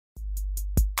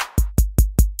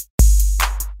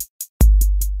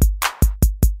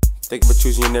Think about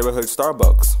choosing your neighborhood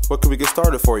Starbucks. What can we get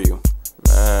started for you?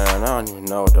 Man, I don't even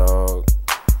know, dog.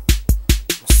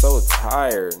 I'm so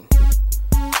tired.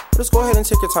 Just go ahead and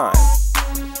take your time.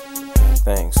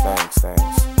 Thanks. See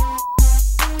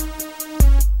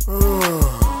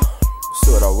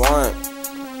what I want.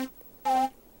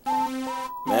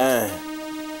 Man,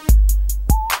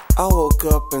 I woke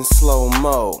up in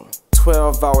slow-mo.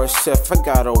 12-hour shift, I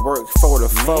gotta work 4 to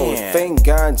 4. Thank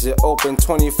God you open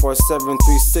 24/7,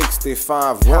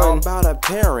 365. How about a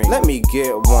pairing? Let me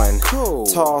get one. Cool.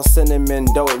 Tall cinnamon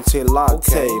dolce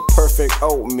latte, perfect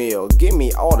oatmeal. Give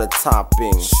me all the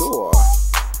toppings. Sure.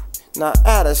 Now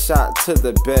add a shot to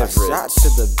the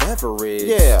beverage.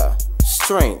 Yeah.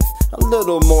 Strength, a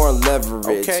little more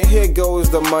leverage. Here goes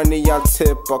the money, I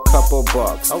tip a couple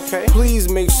bucks. Please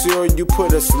make sure you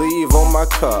put a sleeve on my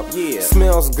cup.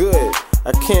 Smells good,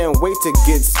 I can't wait to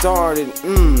get started.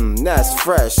 That's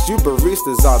fresh, you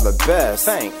baristas are the best.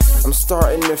 Thanks. I'm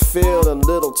starting to feel a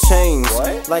little change.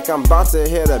 Like I'm about to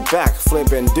hit a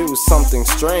backflip and do something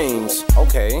strange.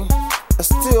 I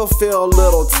still feel a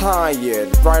little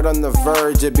tired, right on the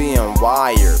verge of being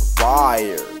wired.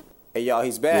 Hey y'all,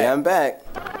 he's back. Yeah, I'm back.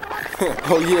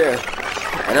 Oh yeah,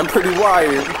 and I'm pretty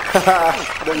wired.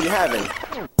 What are you having?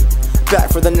 Back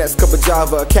for the next cup of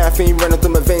Java. Caffeine running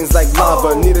through my veins like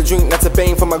lava. Need a drink that's a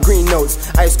bang for my green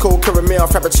notes. Ice cold caramel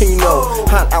frappuccino.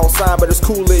 Hot outside but it's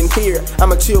cool in here.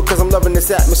 I'ma chill cause I'm loving this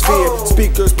atmosphere.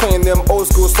 Speakers playing them old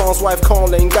school songs. Wife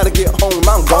calling, gotta get home,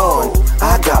 I'm gone.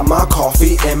 I got my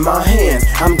coffee in my hand.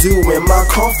 I'm doing my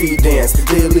coffee dance.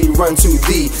 Daily run to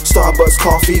the Starbucks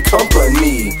Coffee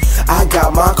Company. I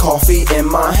got my coffee in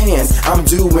my hand. I'm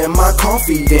doing my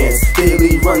coffee dance.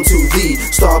 Daily run to the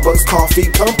Starbucks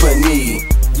Coffee Company.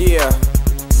 Yeah,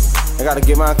 I gotta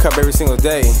get my cup every single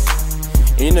day.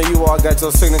 And you know you all got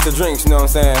your signature drinks, you know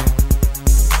what I'm saying?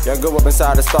 Y'all go up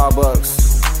inside the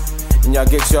Starbucks and y'all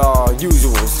get y'all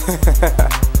usuals.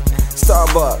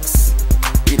 Starbucks,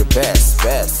 be the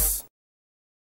best.